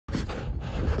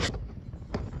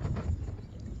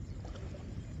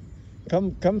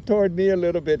Come toward me a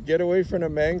little bit. Get away from the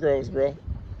mangroves, bro.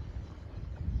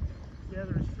 Yeah,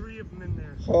 there's 3 of them in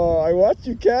there. Oh, I watched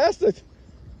you cast it.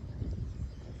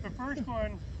 The first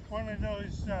one of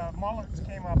those mullets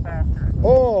came up after it.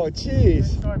 Oh,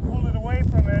 jeez. So I pulled it away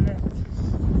from it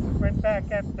and went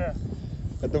back at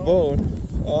the bone.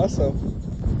 Awesome.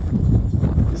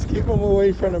 Just keep them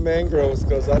away from the mangroves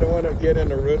because I don't want to get in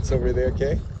the roots over there,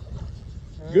 okay?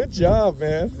 Good job,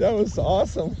 man. That was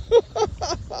awesome.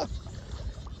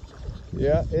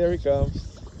 Yeah, here he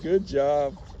comes. Good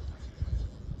job.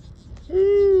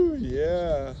 Woo,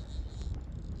 yeah.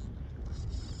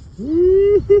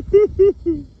 Woo,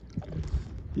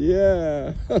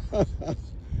 yeah.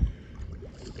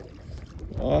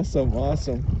 Awesome,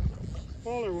 awesome.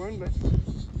 Smaller one, but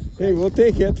hey, we'll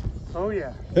take it. oh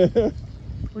yeah.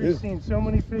 We've seen so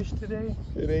many fish today.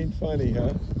 It ain't funny,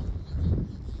 huh?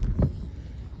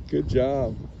 Good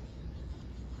job.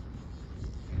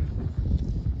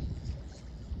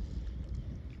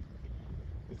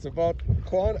 It's about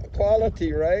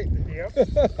quality, right? Yep.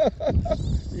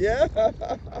 Yeah.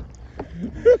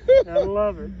 Gotta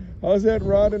love it. How's that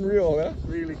rod and reel, huh?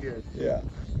 Really good. Yeah.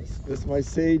 This is my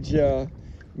Sage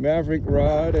Maverick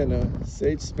rod and a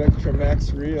Sage Spectra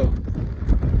Max reel.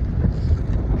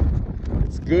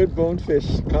 It's good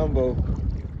bonefish combo.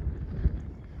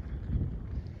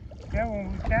 Yeah,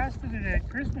 when we casted it at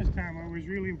Christmas time, I was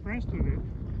really impressed with it.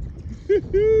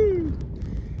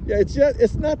 Yeah,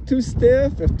 it's not too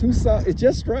stiff, it's too soft, it's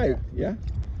just right. Yeah.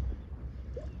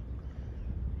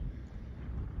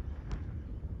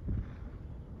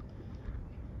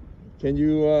 Can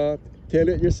you tail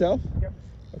it yourself? Yep.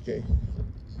 Okay.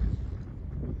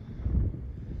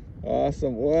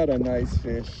 Awesome. What a nice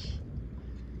fish.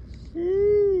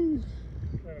 Woo.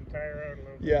 Let him tire out a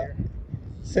little bit. Yeah. Here.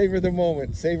 Savor the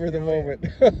moment. Savor the moment.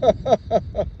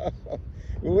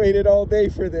 We waited all day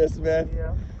for this, man.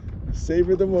 Yeah.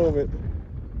 Savor the moment.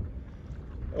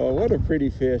 Oh, what a pretty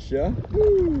fish, yeah?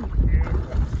 Woo.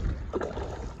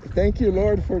 Thank you,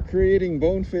 Lord, for creating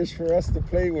bonefish for us to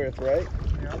play with, right?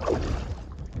 Yeah.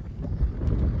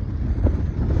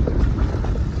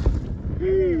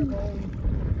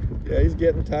 Yeah, he's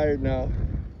getting tired now.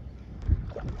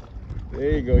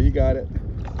 There you go, you got it.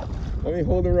 Let me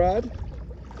hold the rod.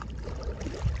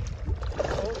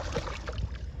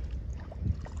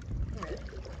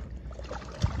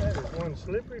 That is one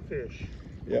slippery fish.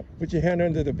 Yeah, put your hand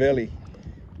under the belly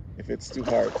if it's too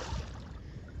hard.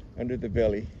 Under the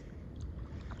belly.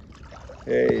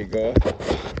 There you go.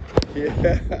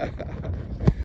 Yeah.